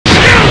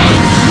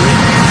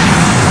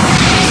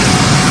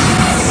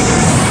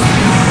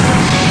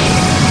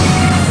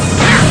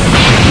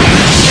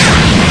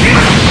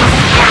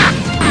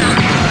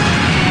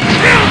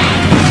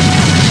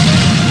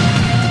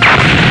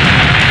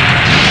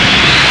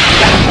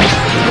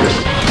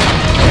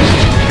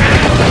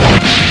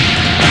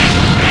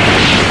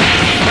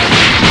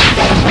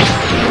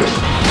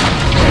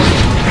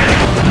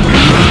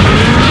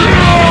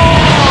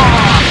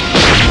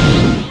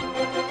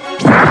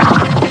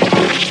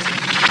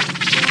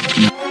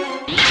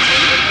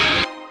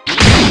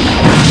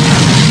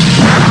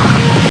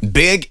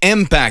Big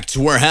impacts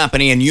were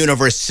happening in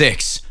Universe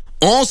 6.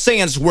 All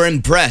Saiyans were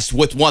impressed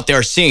with what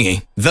they're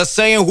seeing. The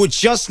Saiyan who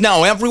just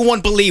now everyone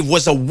believed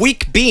was a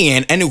weak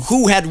being and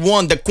who had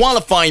won the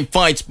qualifying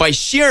fights by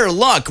sheer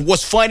luck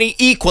was fighting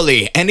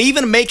equally and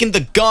even making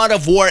the God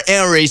of War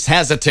Ares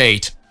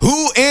hesitate.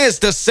 Who is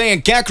the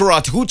Saiyan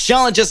Kakarot who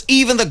challenges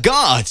even the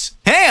gods?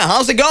 Hey,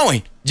 how's it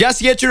going?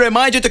 Just here to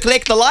remind you to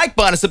click the like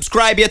button,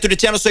 subscribe here to the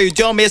channel so you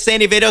don't miss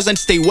any videos and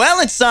stay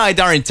well inside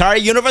our entire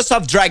universe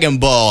of Dragon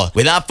Ball.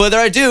 Without further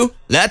ado,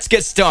 let's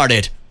get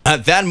started.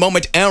 At that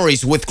moment,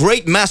 Ares, with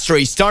great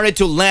mastery, started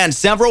to land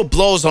several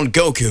blows on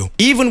Goku.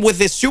 Even with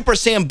his Super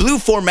Saiyan Blue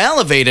form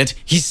elevated,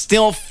 he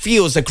still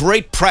feels a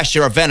great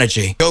pressure of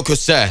energy. Goku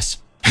says,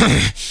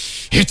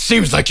 It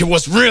seems like it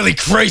was really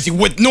crazy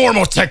with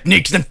normal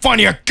techniques and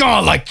fighting a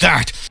god like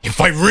that. If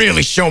I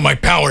really show my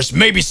powers,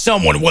 maybe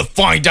someone will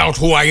find out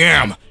who I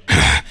am.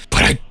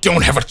 But I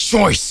don't have a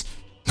choice.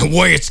 The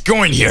way it's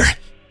going here,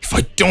 if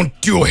I don't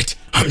do it,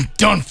 I'm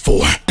done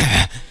for.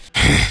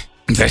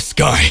 This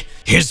guy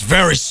is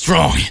very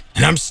strong,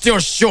 and I'm still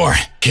sure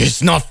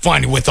he's not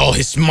fighting with all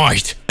his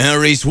might.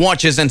 Ares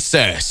watches and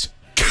says,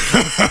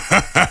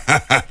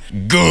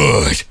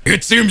 Good.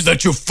 It seems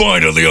that you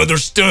finally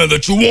understand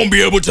that you won't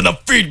be able to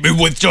defeat me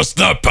with just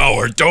that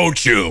power,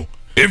 don't you?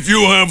 If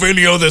you have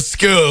any other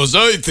skills,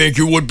 I think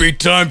it would be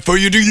time for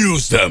you to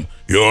use them.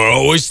 You're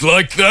always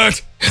like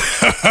that?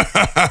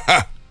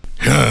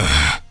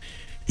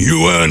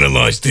 You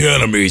analyze the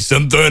enemies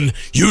and then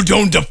you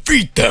don't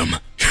defeat them.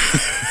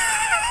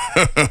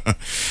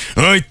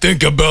 I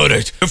think about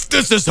it. If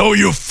this is how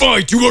you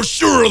fight, you will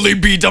surely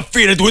be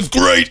defeated with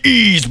great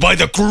ease by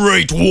the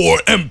Great War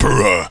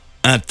Emperor.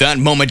 At that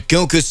moment,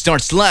 Goku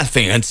starts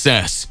laughing and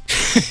says,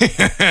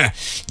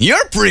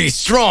 You're pretty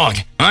strong.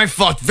 I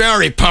fought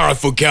very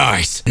powerful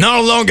guys.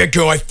 Not long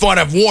ago, I fought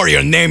a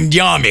warrior named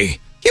Yami.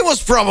 He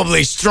was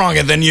probably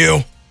stronger than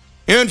you.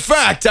 In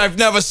fact, I've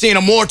never seen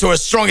a mortal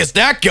as strong as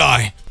that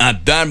guy.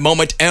 At that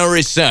moment,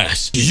 Ares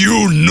says,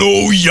 You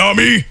know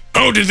Yami?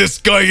 How did this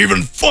guy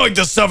even fight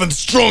the 7th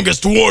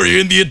strongest warrior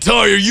in the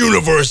entire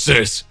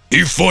universes?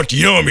 He fought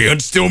Yami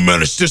and still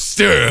managed to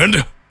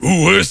stand?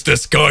 Who is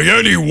this guy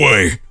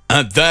anyway?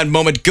 At that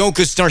moment,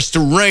 Goku starts to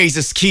raise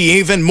his ki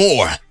even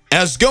more.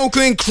 As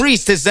Goku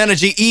increased his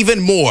energy even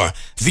more,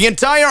 the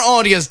entire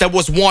audience that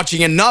was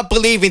watching and not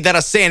believing that a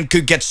Saiyan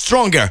could get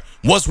stronger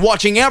was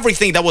watching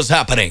everything that was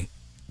happening.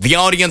 The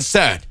audience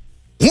said,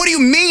 What do you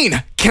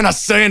mean? Can a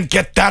Saiyan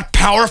get that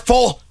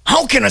powerful?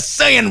 How can a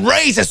Saiyan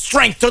raise his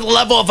strength to the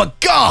level of a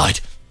god?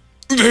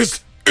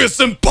 This is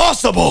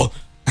impossible!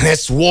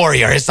 This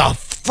warrior is a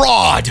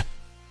fraud!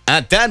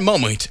 At that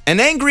moment, an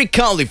angry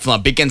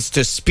Caulifla begins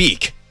to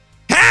speak.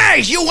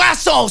 Hey, you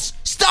assholes!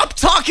 Stop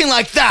talking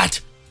like that!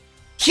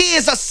 He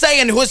is a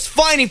Saiyan who is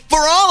fighting for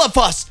all of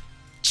us!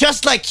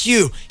 Just like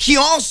you, he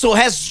also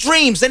has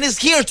dreams and is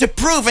here to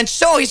prove and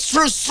show his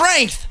true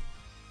strength!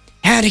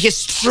 And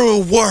his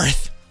true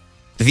worth.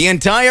 The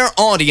entire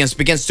audience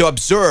begins to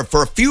observe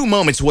for a few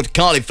moments what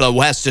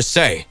Caulifla has to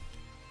say.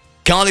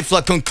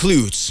 Caulifla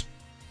concludes,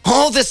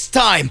 All this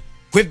time,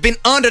 we've been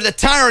under the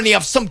tyranny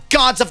of some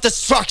gods of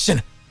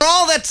destruction. For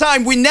all that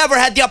time, we never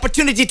had the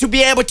opportunity to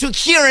be able to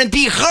hear and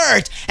be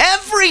heard.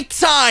 Every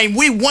time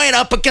we went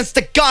up against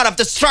the god of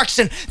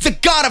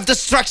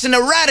destruction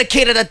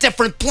eradicated a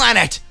different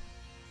planet.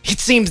 It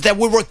seems that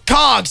we were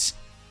cogs,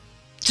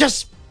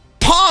 just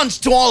pawns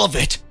to all of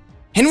it.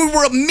 And we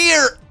were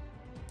mere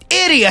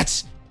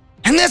idiots.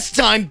 And this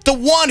time, the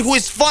one who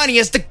is fighting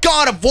is the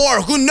god of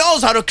war who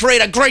knows how to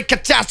create a great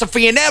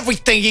catastrophe in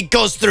everything he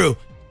goes through.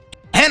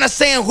 And a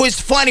Saiyan who is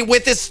fighting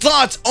with his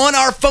thoughts on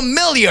our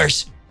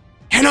familiars.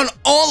 And on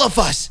all of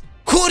us.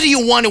 Who do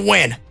you want to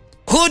win?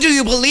 Who do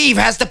you believe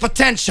has the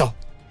potential?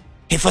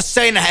 If a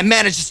Saiyan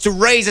manages to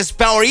raise his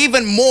power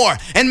even more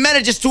and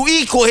manages to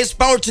equal his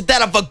power to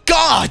that of a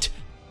god,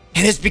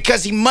 it is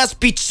because he must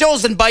be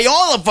chosen by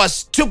all of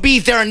us to be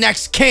their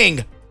next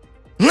king.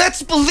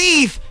 Let's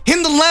believe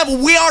in the level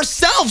we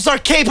ourselves are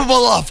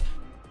capable of.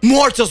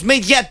 Mortals may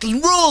yet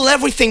rule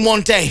everything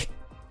one day.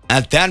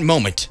 At that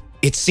moment,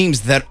 it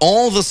seems that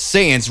all the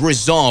Saiyans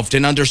resolved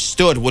and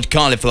understood what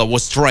Caulifla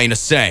was trying to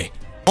say.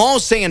 All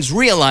Saiyans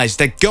realized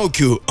that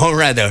Goku, or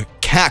rather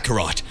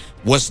Kakarot,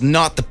 was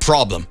not the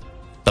problem,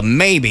 but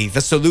maybe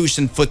the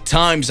solution for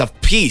times of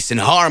peace and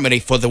harmony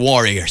for the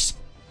warriors.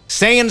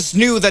 Saiyans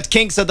knew that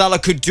King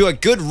Sadala could do a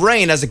good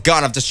reign as a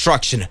god of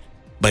destruction,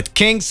 but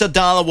King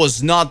Sadala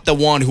was not the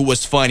one who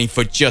was fighting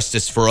for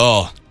justice for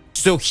all.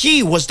 So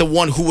he was the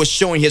one who was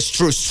showing his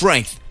true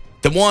strength.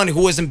 The one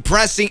who was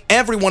impressing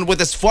everyone with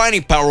his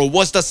fighting power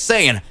was the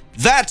Saiyan,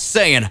 that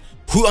Saiyan,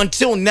 who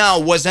until now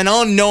was an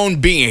unknown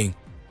being.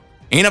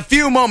 In a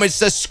few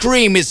moments, a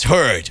scream is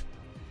heard.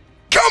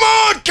 Come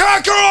on,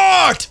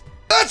 Kakarot!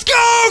 Let's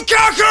go,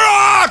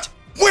 Kakarot!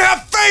 We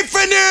have faith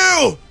in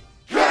you!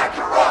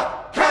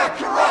 Kakarot!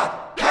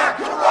 Kakarot!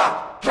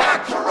 Kakarot!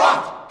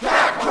 Kakarot!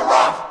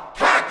 Kakarot!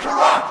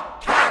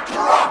 Kakarot!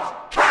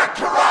 Kakarot!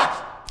 Kakarot!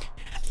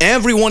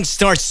 Everyone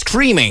starts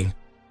screaming.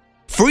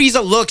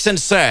 Frieza looks and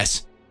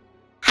says,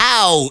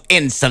 How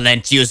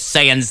insolent you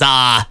Saiyans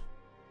are!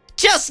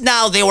 Just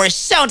now they were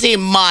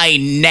shouting my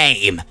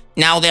name.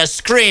 Now they're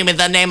screaming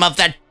the name of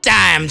that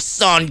damn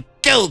Son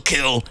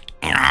Goku.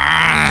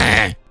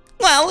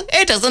 Well,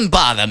 it doesn't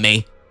bother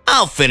me.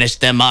 I'll finish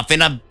them off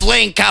in a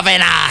blink of an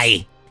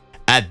eye.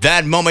 At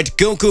that moment,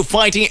 Goku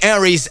fighting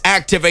Ares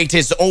activates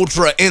his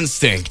Ultra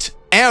Instinct.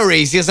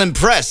 Ares is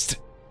impressed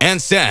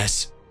and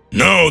says,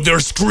 "Now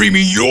they're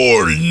screaming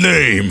your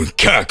name,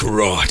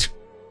 Kakarot."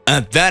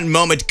 At that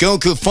moment,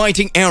 Goku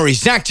fighting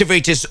Ares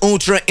activates his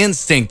Ultra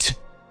Instinct.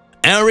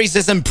 Ares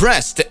is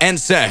impressed and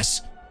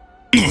says,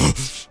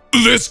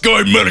 "This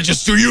guy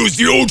manages to use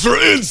the Ultra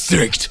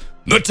Instinct,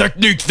 the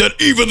technique that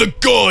even the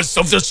gods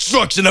of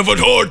destruction have a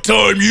hard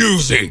time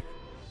using.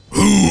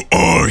 Who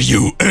are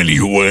you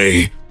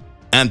anyway?"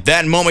 At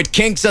that moment,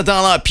 King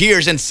Sadala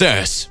appears and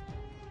says,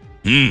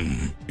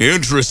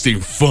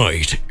 Interesting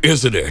fight,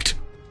 isn't it?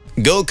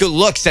 Goku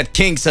looks at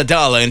King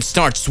Sadala and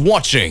starts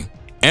watching.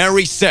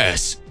 Ares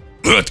says,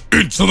 "That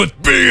insolent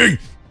being!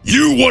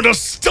 You want to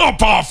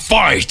stop our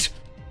fight!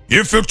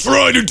 If you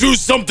try to do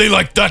something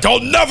like that, I'll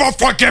never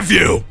forgive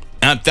you!"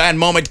 At that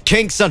moment,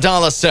 King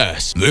Sadala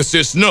says, "This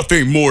is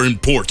nothing more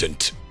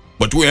important,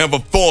 but we have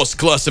a false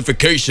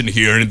classification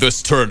here in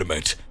this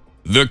tournament.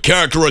 The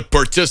Kakarot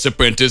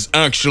participant is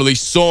actually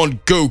Son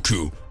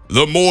Goku,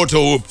 the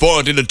mortal who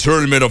fought in the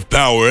Tournament of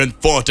Power and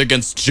fought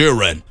against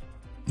Jiren,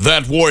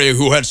 that warrior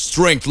who had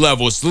strength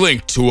levels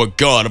linked to a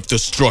god of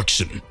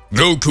destruction.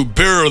 Goku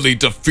barely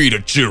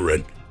defeated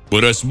Jiren,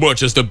 but as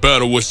much as the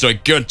battle was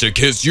gigantic,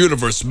 his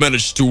universe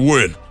managed to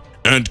win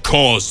and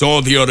caused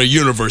all the other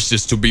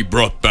universes to be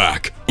brought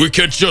back. We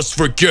can't just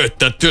forget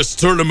that this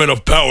Tournament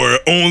of Power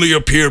only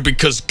appeared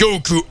because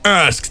Goku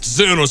asked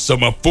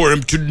Zeno-sama for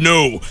him to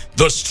know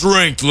the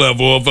strength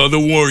level of other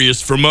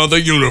warriors from other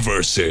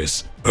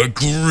universes. A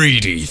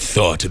greedy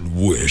thought and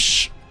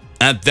wish."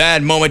 At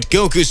that moment,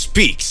 Goku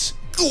speaks.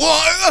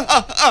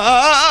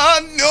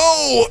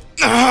 No!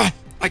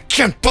 I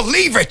can't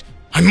believe it!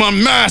 I'm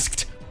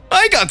unmasked!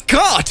 I got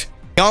caught!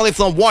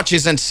 Cauliflower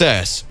watches and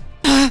says,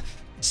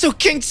 so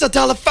King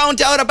Sadala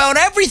found out about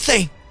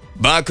everything!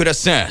 Bakura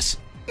says,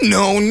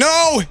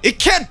 No, it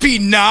can't be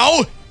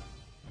now!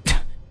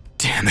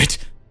 damn it.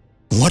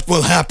 What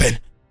will happen?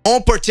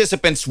 All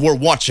participants were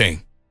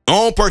watching.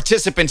 All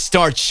participants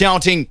start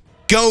shouting,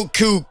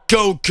 Goku,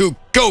 Goku,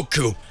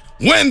 Goku!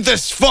 Win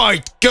this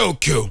fight,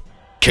 Goku!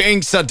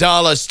 King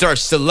Sadala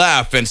starts to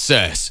laugh and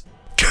says,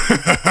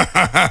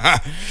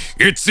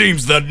 It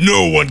seems that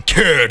no one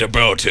cared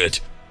about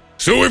it.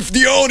 So if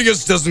the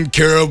audience doesn't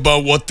care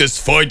about what this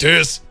fight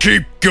is,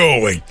 keep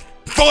going.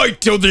 Fight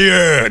till the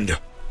end.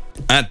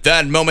 At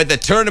that moment, the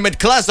tournament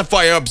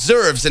classifier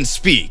observes and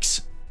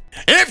speaks.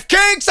 If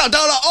King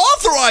Sadala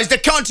authorized the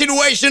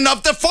continuation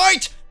of the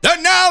fight,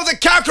 then now the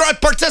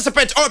Kakarot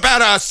participant, or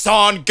better,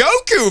 Son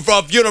Goku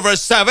of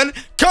Universe 7,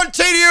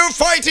 continue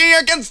fighting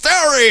against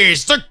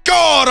Ares, the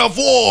god of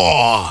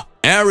war.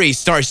 Ares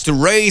starts to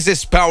raise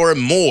his power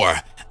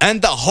more,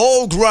 and the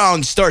whole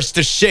ground starts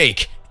to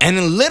shake, and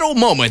in little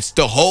moments,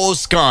 the whole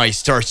sky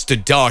starts to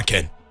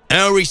darken.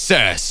 Ares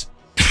says,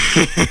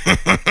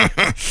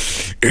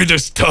 It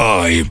is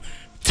time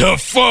to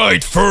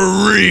fight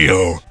for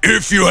real.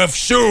 If you have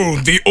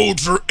shown the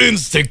Ultra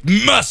Instinct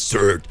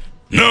mastered,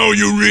 now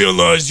you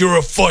realize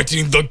you're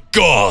fighting the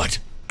god.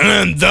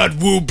 And that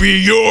will be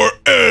your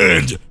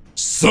end,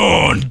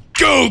 Son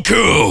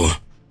Goku.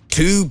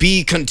 To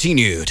be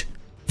continued.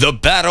 The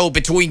battle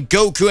between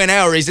Goku and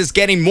Ares is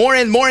getting more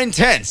and more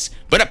intense,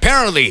 but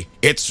apparently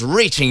it's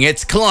reaching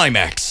its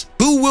climax.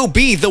 Who will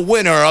be the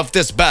winner of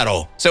this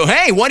battle? So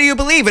hey, what do you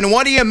believe and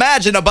what do you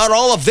imagine about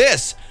all of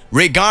this?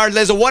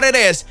 Regardless of what it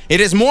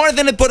is more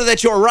than important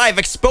that you arrive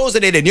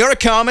exposing it in your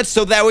comments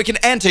so that we can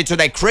enter into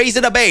that crazy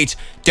debate.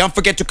 Don't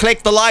forget to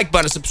click the like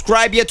button,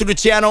 subscribe here to the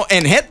channel,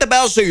 and hit the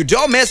bell so you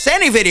don't miss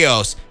any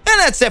videos. And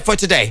that's it for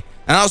today.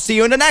 And I'll see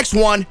you in the next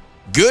one.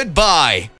 Goodbye.